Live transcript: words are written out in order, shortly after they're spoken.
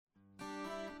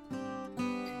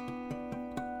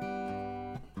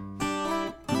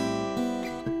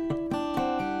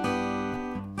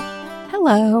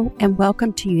Hello, and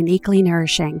welcome to Uniquely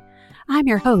Nourishing. I'm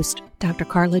your host, Dr.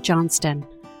 Carla Johnston.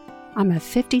 I'm a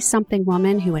 50-something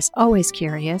woman who is always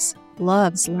curious,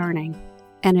 loves learning,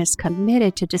 and is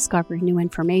committed to discovering new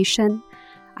information,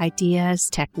 ideas,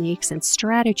 techniques, and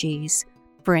strategies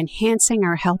for enhancing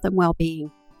our health and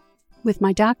well-being. With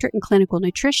my doctorate in clinical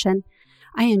nutrition,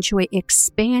 I enjoy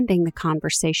expanding the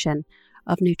conversation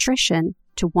of nutrition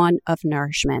to one of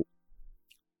nourishment.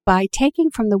 By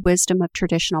taking from the wisdom of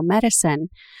traditional medicine,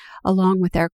 along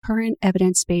with our current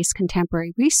evidence-based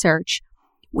contemporary research,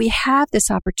 we have this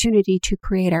opportunity to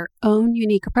create our own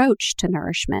unique approach to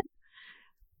nourishment.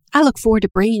 I look forward to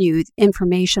bringing you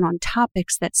information on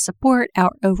topics that support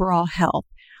our overall health,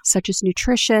 such as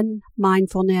nutrition,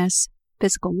 mindfulness,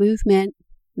 physical movement,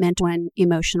 mental and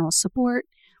emotional support,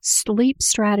 sleep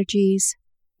strategies,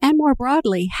 and more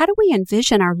broadly, how do we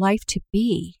envision our life to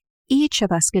be? Each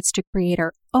of us gets to create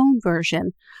our own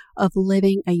version of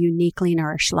living a uniquely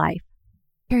nourished life.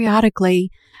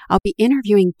 Periodically, I'll be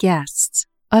interviewing guests,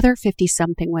 other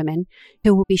 50-something women,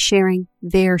 who will be sharing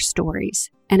their stories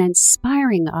and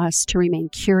inspiring us to remain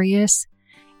curious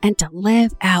and to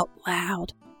live out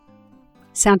loud.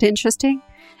 Sound interesting?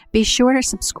 Be sure to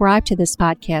subscribe to this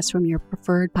podcast from your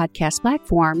preferred podcast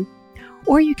platform,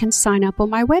 or you can sign up on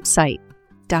my website,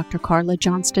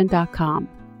 drcarlajohnston.com.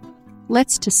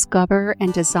 Let's discover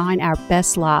and design our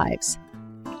best lives,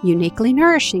 uniquely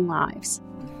nourishing lives.